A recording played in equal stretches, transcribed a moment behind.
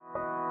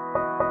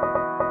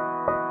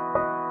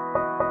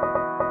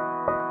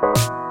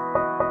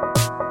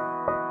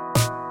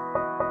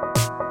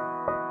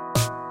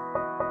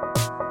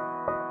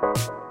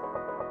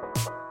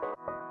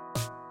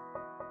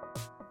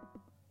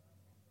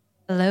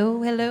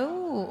Hello,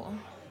 hello.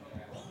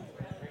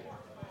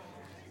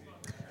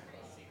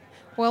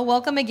 Well,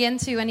 welcome again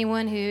to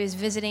anyone who is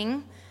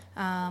visiting,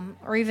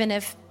 or even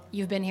if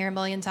you've been here a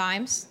million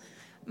times.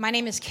 My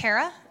name is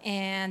Kara,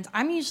 and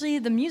I'm usually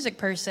the music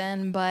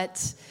person,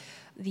 but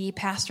the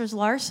pastors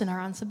Larson are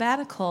on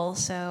sabbatical,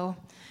 so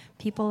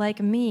people like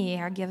me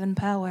are given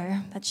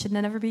power that should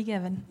never be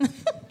given.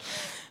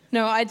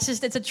 No, it's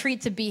a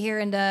treat to be here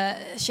and to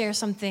share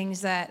some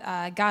things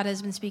that God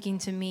has been speaking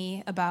to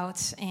me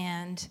about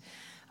and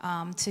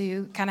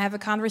to kind of have a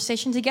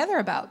conversation together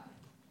about.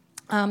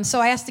 So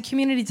I asked the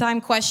community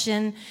time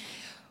question,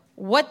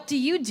 what do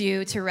you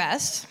do to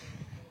rest?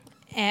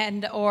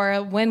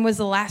 Or when was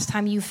the last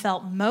time you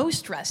felt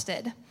most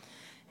rested?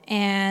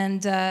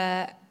 And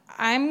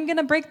I'm going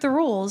to break the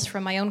rules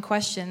from my own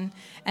question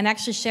and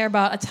actually share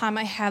about a time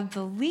I had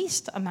the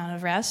least amount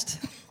of rest.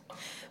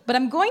 But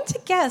I'm going to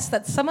guess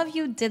that some of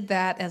you did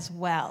that as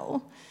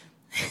well.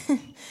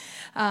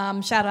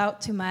 Shout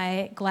out to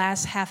my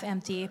glass half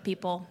empty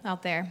people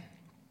out there.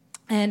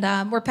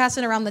 And we're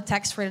passing around the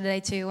text for today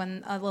too,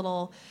 and a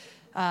little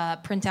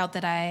printout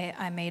that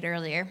I made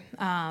earlier.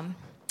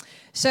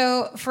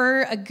 So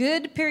for a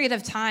good period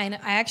of time,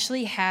 I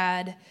actually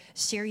had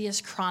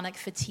serious chronic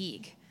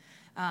fatigue.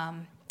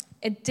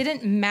 It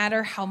didn't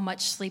matter how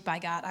much sleep I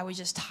got. I was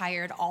just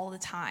tired all the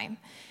time.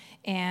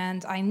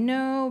 And I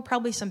know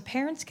probably some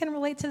parents can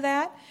relate to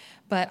that,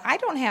 but I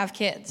don't have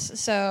kids,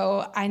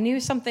 so I knew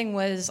something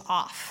was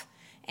off.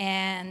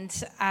 And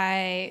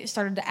I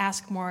started to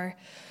ask more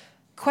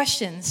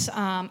questions.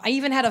 I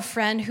even had a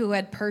friend who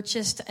had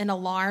purchased an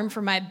alarm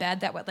for my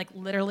bed that would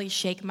literally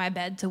shake my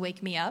bed to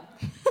wake me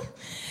up.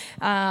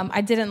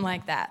 I didn't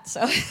like that,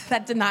 so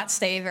that did not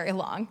stay very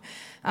long.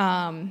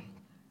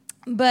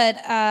 But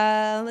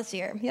let's see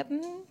here. Yep.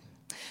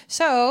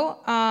 So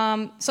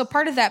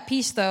part of that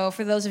piece, though,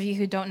 for those of you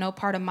who don't know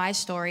part of my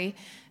story,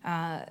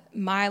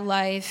 my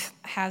life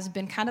has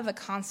been kind of a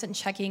constant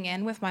checking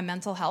in with my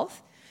mental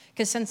health.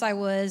 Because since I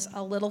was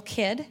a little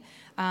kid,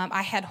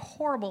 I had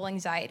horrible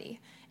anxiety.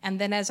 And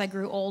then as I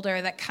grew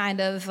older, that kind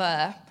of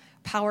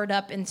powered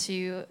up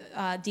into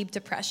deep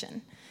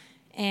depression.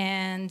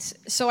 And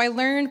so I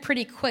learned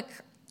pretty quick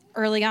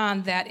early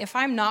on that if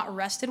I'm not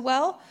rested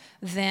well,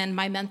 then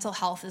my mental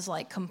health is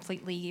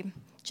completely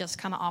just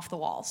kind of off the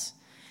walls.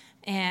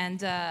 And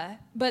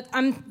but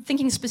I'm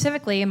thinking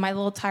specifically in my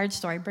little tired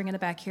story, bringing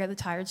it back here, the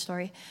tired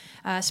story,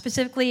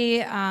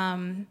 specifically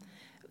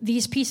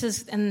these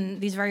pieces and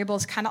these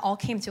variables kind of all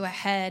came to a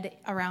head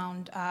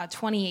around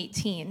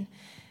 2018.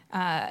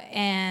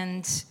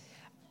 And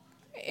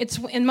it's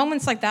in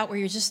moments like that where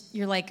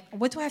you're like,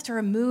 what do I have to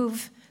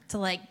remove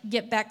to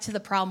get back to the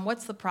problem?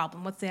 What's the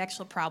problem? What's the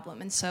actual problem?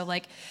 And so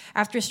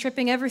after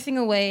stripping everything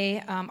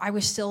away, I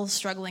was still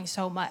struggling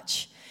so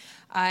much.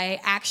 I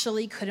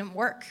actually couldn't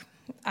work.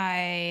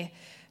 I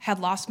had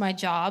lost my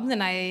job,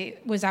 and I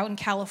was out in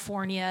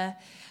California,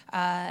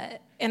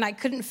 and I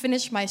couldn't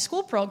finish my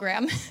school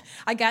program.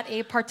 I got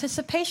a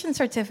participation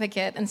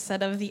certificate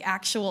instead of the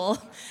actual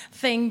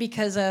thing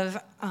because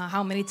of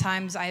how many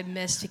times I had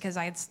missed because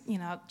I had,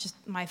 just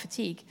my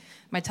fatigue,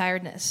 my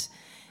tiredness.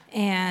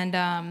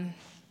 And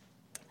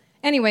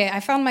anyway, I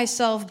found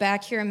myself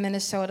back here in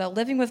Minnesota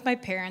living with my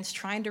parents,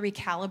 trying to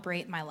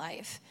recalibrate my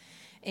life.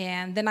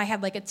 And then I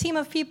had a team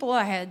of people.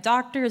 I had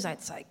doctors, I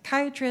had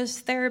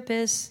psychiatrists,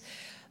 therapists,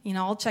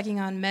 all checking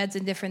on meds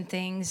and different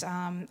things.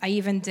 I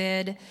even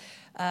did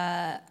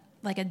a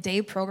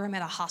day program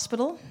at a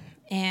hospital.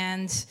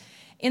 And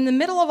in the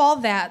middle of all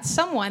that,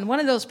 one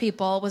of those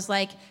people was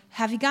like,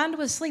 have you gone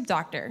to a sleep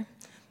doctor?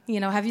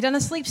 Have you done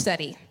a sleep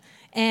study?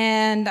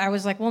 And I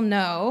was like, well,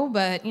 no,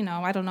 but,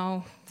 I don't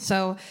know.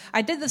 So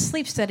I did the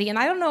sleep study, and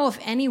I don't know if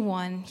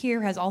anyone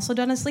here has also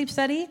done a sleep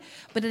study,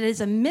 but it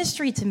is a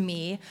mystery to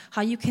me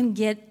how you can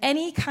get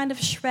any kind of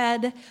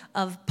shred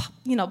of,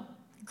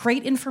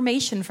 great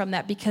information from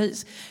that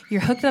because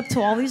you're hooked up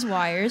to all these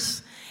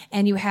wires,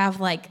 and you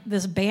have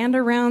this band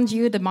around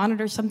you to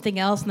monitor something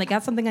else, and they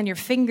got something on your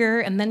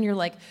finger, and then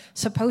you're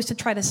supposed to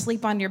try to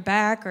sleep on your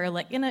back or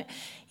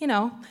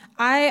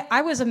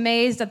I was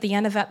amazed at the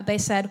end of it. They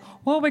said,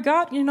 well, we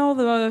got, you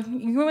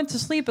went to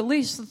sleep at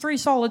least 3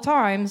 solid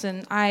times,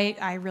 and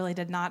I really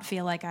did not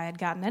feel like I had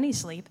gotten any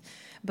sleep,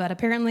 but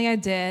apparently I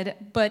did.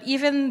 But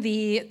even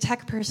the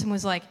tech person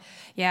was like,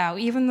 yeah,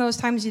 even those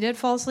times you did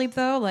fall asleep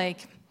though,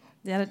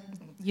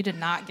 you did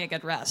not get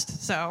good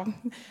rest. So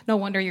no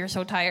wonder you're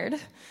so tired.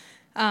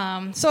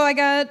 So I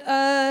got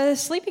a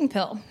sleeping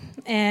pill,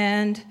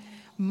 and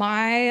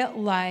my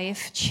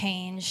life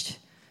changed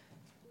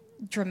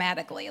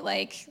dramatically.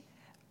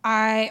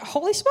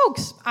 Holy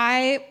smokes,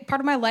 part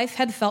of my life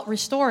had felt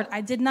restored.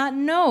 I did not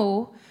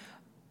know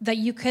that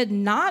you could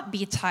not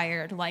be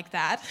tired like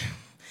that.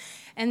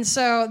 And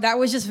so that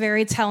was just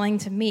very telling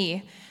to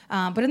me.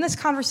 But in this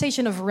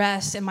conversation of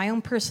rest and my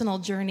own personal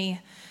journey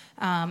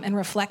and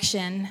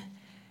reflection,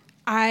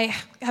 I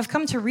have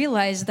come to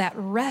realize that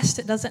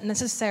rest doesn't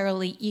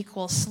necessarily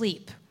equal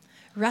sleep.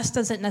 Rest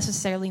doesn't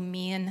necessarily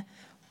mean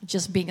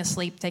just being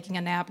asleep, taking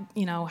a nap,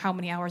 how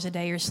many hours a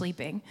day you're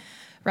sleeping,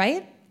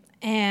 right?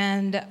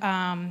 And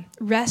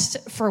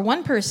rest for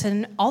one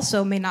person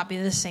also may not be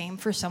the same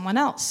for someone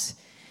else.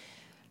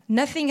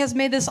 Nothing has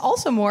made this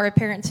also more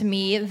apparent to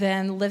me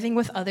than living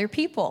with other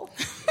people.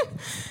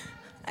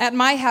 At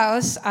my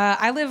house,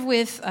 I live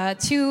with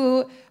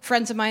two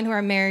friends of mine who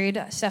are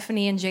married,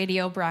 Stephanie and J.D.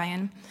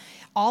 O'Brien.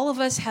 All of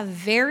us have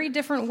very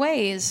different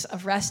ways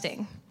of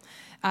resting.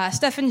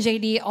 Steph and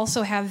JD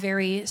also have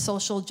very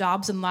social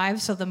jobs and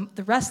lives, so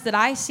the rest that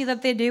I see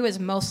that they do is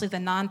mostly the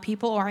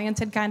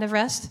non-people-oriented kind of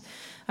rest.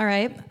 All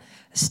right?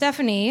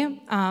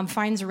 Stephanie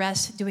finds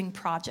rest doing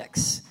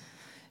projects.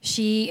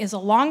 She is a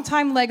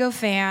longtime Lego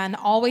fan,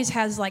 always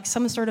has like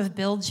some sort of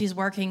build she's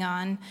working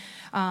on.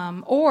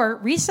 Or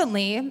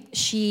recently,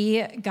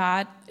 she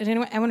got,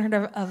 anyone heard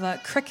of a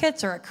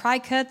Cricut or a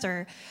Cricut?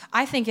 Or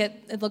I think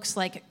it looks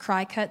like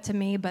Cricut to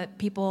me, but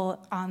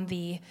people on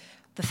the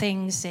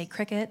things say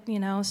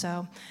Cricut,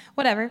 so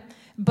whatever.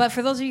 But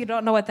for those of you who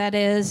don't know what that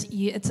is,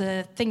 it's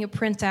a thing you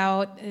print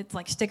out. It's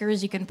like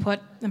stickers you can put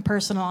and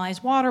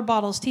personalize water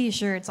bottles,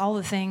 T-shirts, all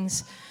the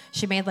things.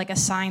 She made like a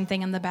sign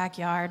thing in the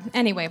backyard.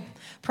 Anyway,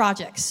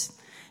 projects.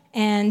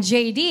 And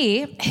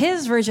JD,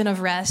 his version of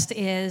rest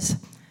is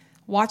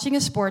watching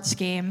a sports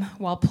game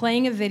while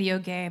playing a video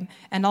game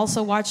and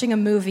also watching a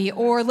movie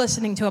or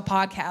listening to a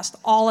podcast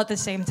all at the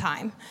same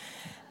time.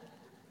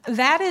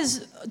 That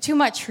is too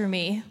much for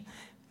me.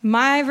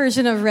 My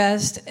version of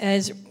rest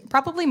is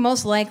probably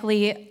most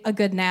likely a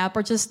good nap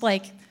or just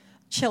like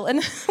chilling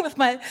with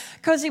my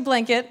cozy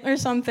blanket or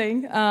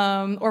something,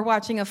 or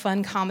watching a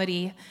fun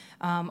comedy.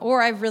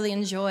 Or I've really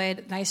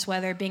enjoyed nice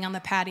weather, being on the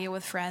patio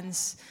with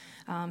friends,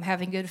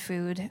 having good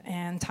food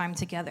and time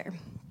together.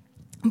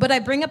 But I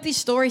bring up these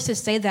stories to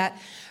say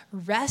that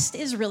rest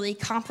is really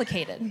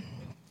complicated.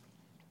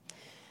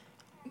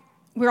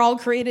 We're all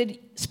created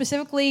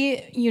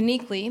specifically,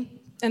 uniquely,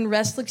 and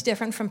rest looks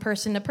different from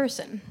person to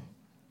person.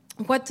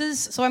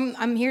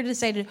 I'm here to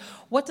say,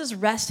 what does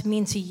rest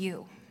mean to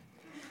you?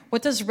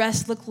 What does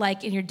rest look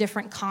like in your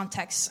different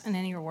contexts and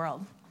in your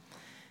world?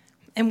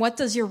 And what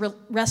does your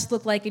rest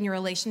look like in your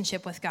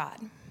relationship with God?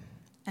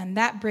 And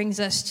that brings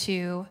us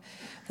to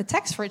the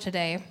text for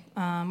today.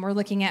 We're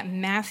looking at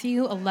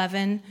Matthew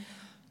 11,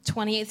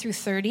 28 through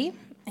 30.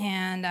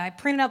 And I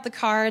printed out the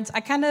cards.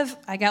 I got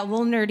a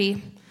little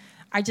nerdy.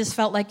 I just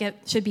felt like it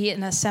should be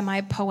in a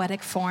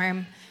semi-poetic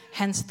form,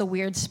 hence the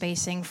weird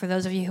spacing. For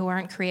those of you who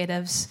aren't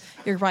creatives,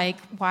 you're like,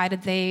 why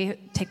did they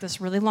take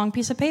this really long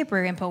piece of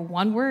paper and put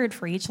one word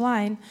for each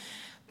line?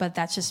 But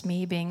that's just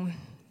me being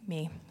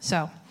me.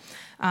 So,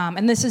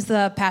 and this is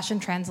the Passion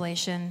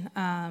Translation,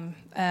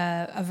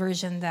 a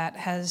version that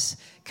has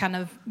kind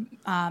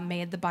of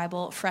made the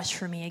Bible fresh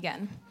for me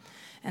again.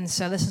 And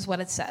so this is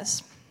what it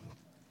says.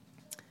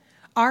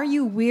 Are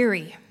you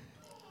weary,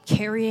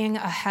 carrying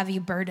a heavy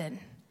burden?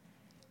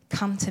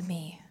 Come to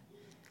me.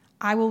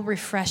 I will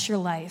refresh your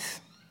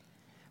life,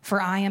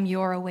 for I am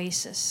your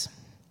oasis.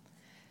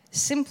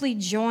 Simply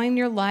join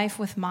your life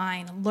with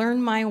mine,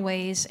 learn my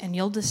ways, and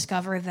you'll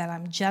discover that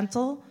I'm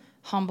gentle,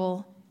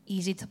 humble,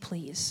 easy to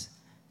please.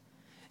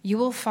 You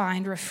will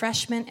find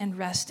refreshment and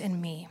rest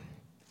in me,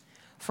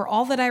 for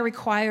all that I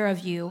require of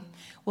you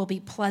will be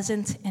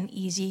pleasant and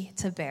easy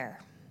to bear.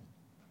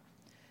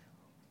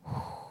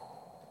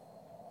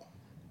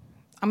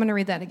 I'm going to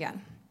read that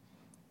again.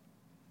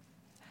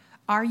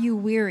 Are you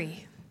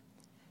weary,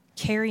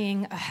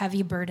 carrying a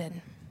heavy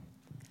burden?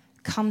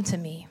 Come to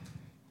me.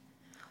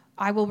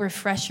 I will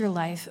refresh your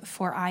life,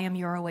 for I am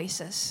your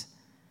oasis.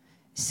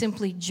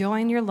 Simply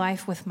join your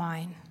life with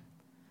mine.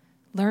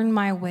 Learn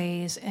my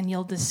ways, and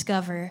you'll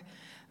discover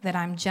that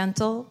I'm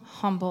gentle,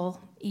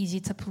 humble, easy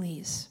to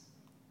please.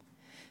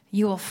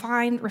 You will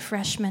find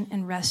refreshment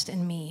and rest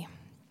in me,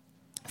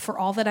 for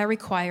all that I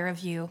require of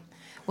you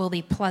will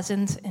be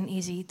pleasant and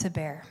easy to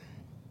bear.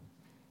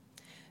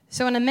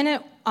 So in a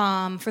minute,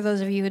 for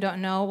those of you who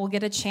don't know, we'll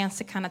get a chance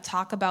to kind of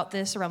talk about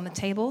this around the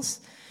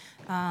tables.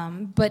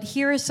 But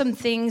here are some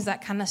things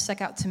that kind of stuck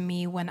out to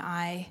me when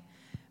I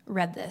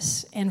read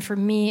this. And for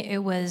me, it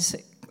was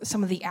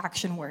some of the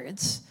action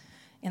words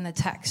in the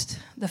text.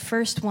 The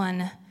first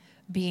one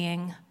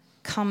being,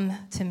 come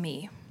to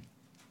me.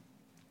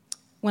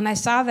 When I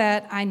saw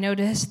that, I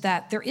noticed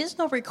that there is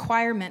no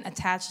requirement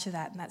attached to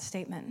that in that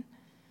statement.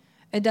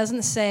 It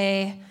doesn't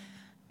say,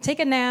 take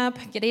a nap,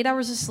 get 8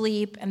 hours of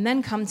sleep, and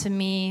then come to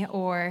me,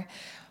 or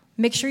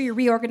make sure you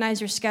reorganize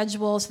your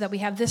schedule so that we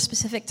have this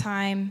specific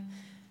time,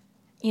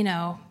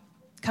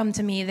 come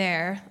to me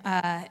there.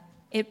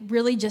 It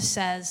really just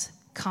says,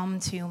 come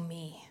to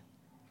me.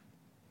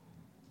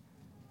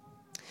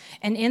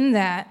 And in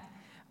that,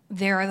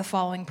 there are the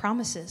following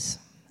promises.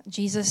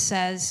 Jesus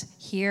says,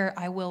 here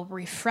I will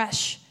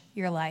refresh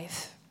your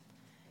life,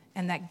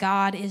 and that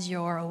God is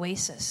your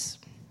oasis.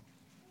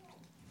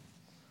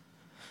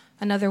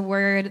 Another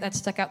word that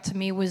stuck out to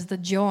me was the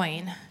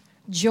join.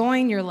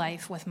 Join your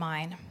life with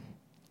mine.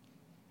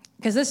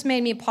 Because this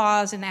made me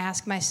pause and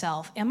ask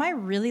myself, am I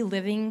really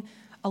living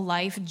a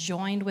life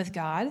joined with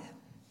God?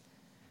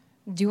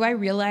 Do I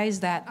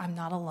realize that I'm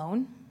not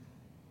alone?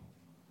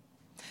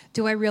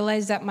 Do I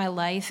realize that my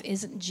life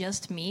isn't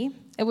just me?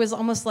 It was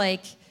almost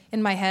like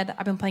in my head,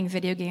 I've been playing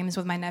video games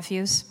with my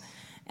nephews.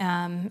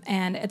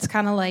 And it's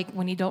kind of like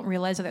when you don't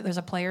realize that there's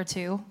a player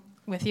too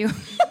with you.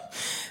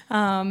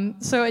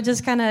 So it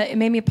just it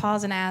made me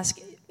pause and ask,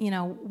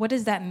 what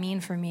does that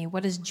mean for me?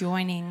 What does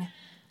joining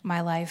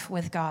my life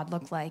with God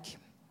look like?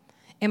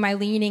 Am I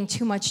leaning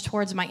too much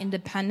towards my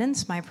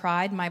independence, my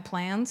pride, my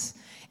plans,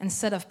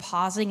 instead of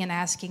pausing and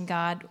asking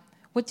God,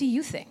 what do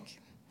you think?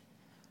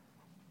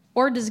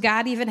 Or does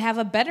God even have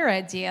a better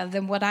idea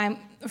than what I'm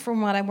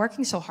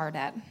working so hard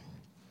at?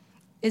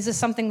 Is this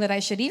something that I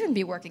should even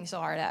be working so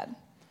hard at?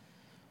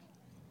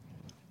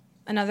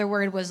 Another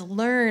word was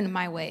learn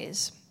my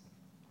ways.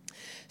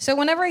 So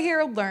whenever I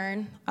hear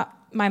learn,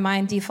 my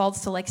mind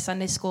defaults to like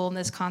Sunday school in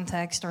this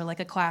context or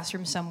like a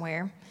classroom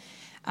somewhere.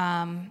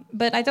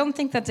 But I don't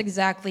think that's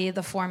exactly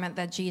the format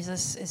that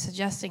Jesus is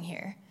suggesting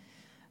here.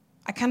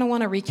 I kind of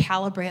want to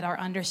recalibrate our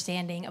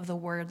understanding of the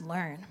word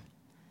learn.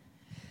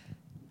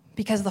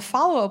 Because the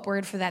follow-up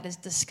word for that is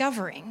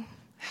discovering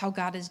how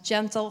God is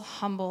gentle,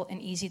 humble,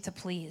 and easy to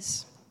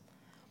please.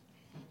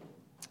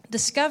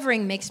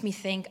 Discovering makes me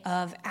think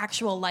of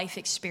actual life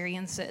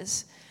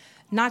experiences,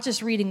 not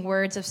just reading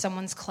words of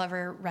someone's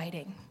clever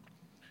writing,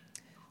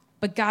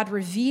 but God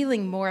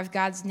revealing more of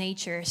God's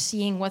nature,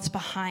 seeing what's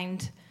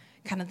behind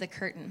kind of the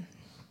curtain.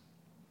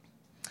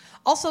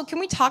 Also, can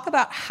we talk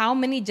about how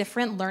many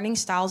different learning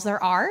styles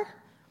there are?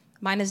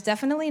 Mine is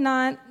definitely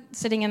not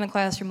sitting in a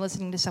classroom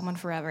listening to someone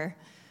forever.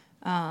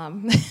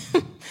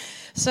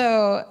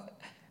 So,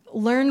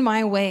 learn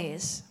my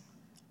ways.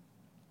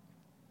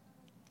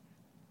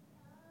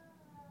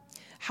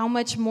 How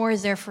much more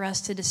is there for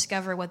us to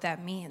discover what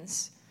that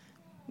means?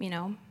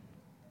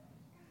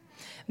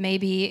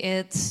 Maybe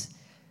it's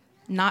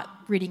not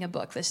reading a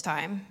book this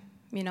time.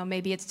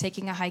 Maybe it's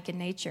taking a hike in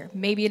nature.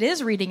 Maybe it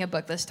is reading a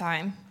book this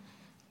time.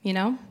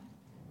 The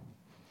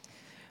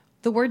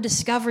word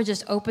discover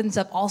just opens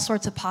up all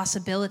sorts of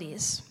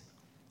possibilities.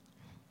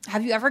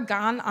 Have you ever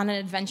gone on an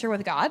adventure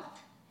with God?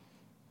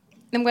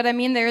 And what I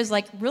mean there is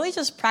really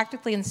just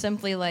practically and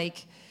simply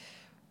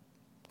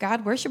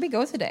God, where should we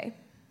go today?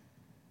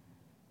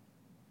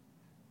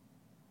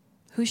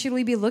 Who should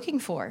we be looking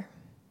for?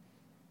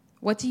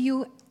 What do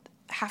you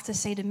have to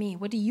say to me?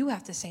 What do you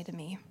have to say to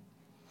me?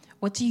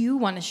 What do you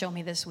want to show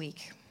me this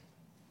week?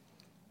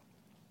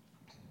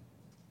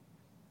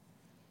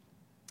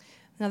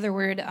 Another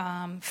word,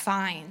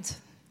 find.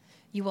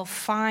 You will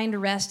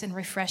find rest and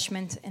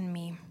refreshment in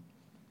me.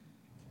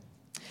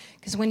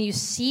 Because when you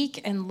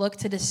seek and look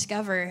to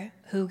discover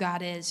who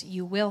God is,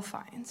 you will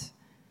find.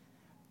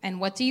 And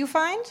what do you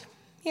find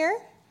here?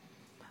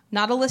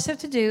 Not a list of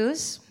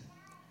to-dos,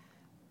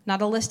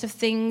 not a list of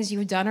things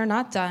you've done or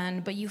not done,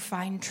 but you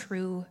find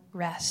true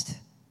rest.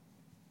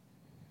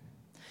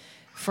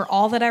 For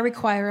all that I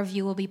require of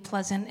you will be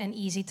pleasant and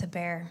easy to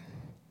bear.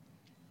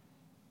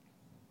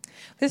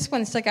 This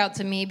one stuck out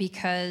to me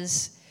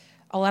because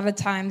a lot of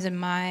times in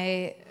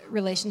my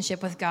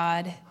relationship with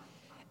God,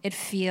 it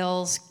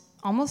feels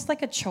almost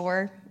like a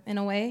chore in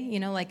a way,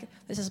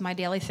 this is my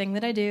daily thing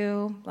that I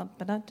do, blah,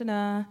 blah, blah,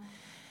 blah.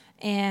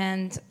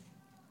 And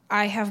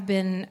I have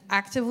been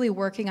actively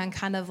working on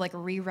kind of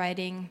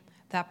rewriting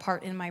that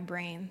part in my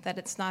brain, that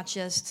it's not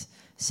just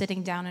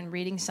sitting down and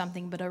reading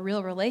something, but a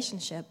real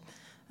relationship,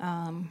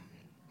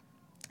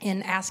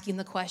 in asking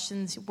the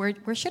questions,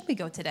 where should we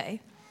go today?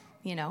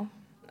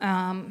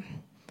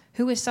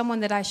 Who is someone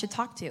that I should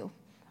talk to?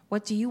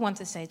 What do you want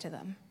to say to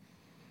them?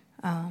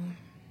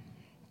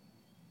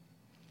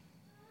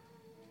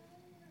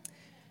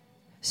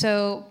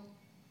 So,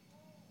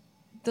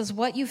 does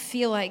what you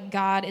feel like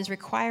God is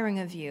requiring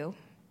of you,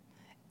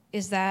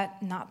 is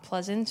that not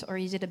pleasant or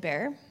easy to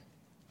bear?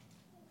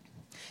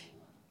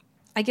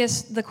 I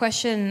guess the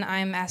question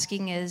I'm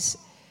asking is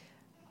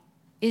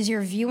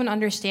your view and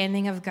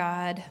understanding of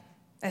God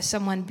as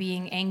someone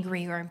being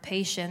angry or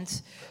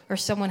impatient, or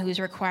someone who's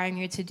requiring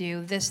you to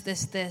do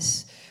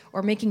this,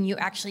 or making you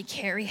actually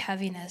carry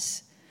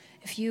heaviness?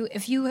 If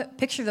you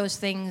picture those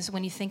things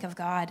when you think of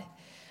God,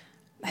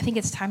 I think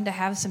it's time to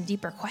have some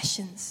deeper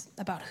questions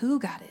about who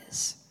God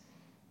is.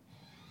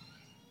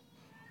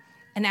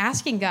 And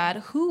asking God,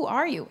 who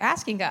are you?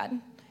 Asking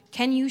God,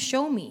 can you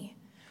show me?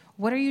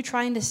 What are you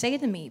trying to say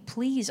to me?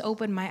 Please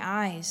open my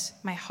eyes,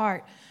 my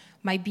heart,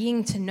 my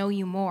being to know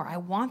you more. I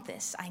want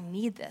this. I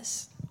need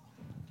this.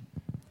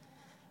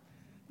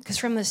 Because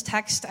from this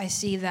text, I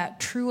see that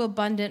true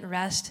abundant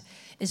rest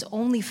is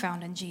only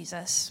found in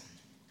Jesus.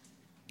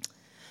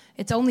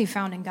 It's only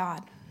found in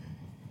God.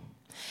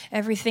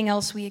 Everything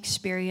else we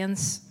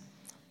experience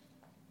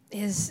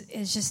is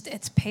just,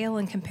 it's pale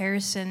in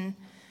comparison.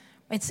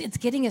 It's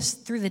getting us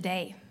through the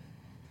day.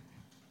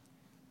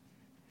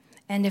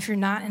 And if you're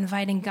not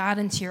inviting God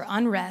into your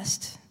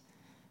unrest,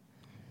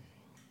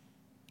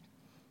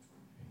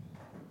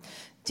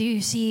 do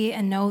you see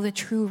and know the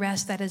true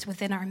rest that is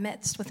within our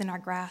midst, within our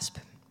grasp?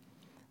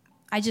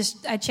 I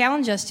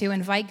challenge us to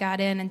invite God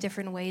in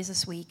different ways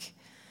this week,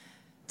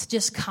 to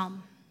just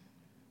come,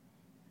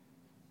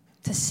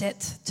 to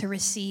sit, to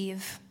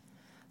receive,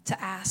 to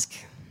ask,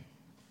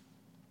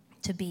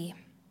 to be.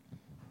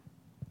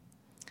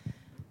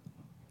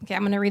 Okay,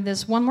 I'm going to read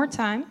this one more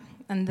time,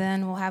 and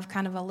then we'll have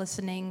kind of a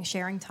listening,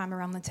 sharing time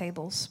around the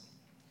tables.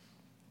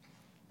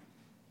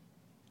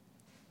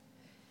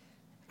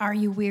 Are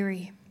you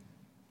weary,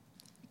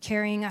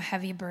 carrying a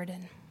heavy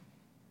burden?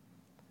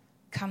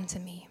 Come to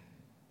me.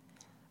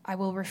 I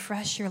will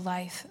refresh your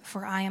life,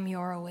 for I am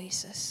your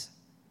oasis.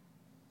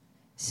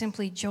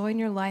 Simply join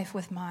your life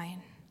with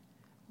mine.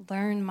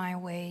 Learn my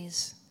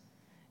ways,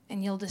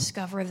 and you'll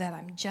discover that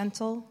I'm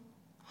gentle,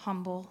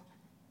 humble,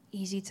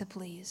 easy to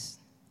please.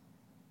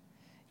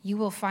 You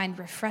will find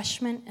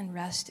refreshment and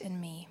rest in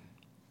me.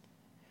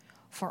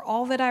 For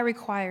all that I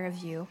require of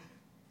you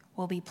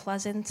will be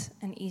pleasant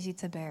and easy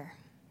to bear.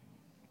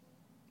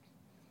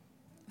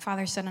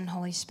 Father, Son, and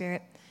Holy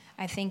Spirit,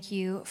 I thank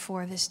you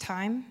for this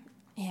time,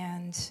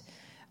 and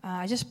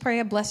I just pray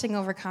a blessing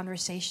over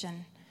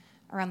conversation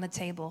around the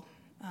table.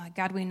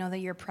 God, we know that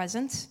you're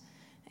present,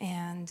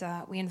 and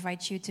we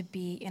invite you to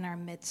be in our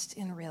midst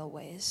in real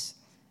ways,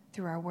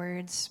 through our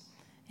words,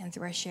 and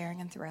through our sharing,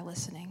 and through our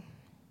listening.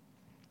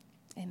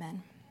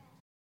 Amen.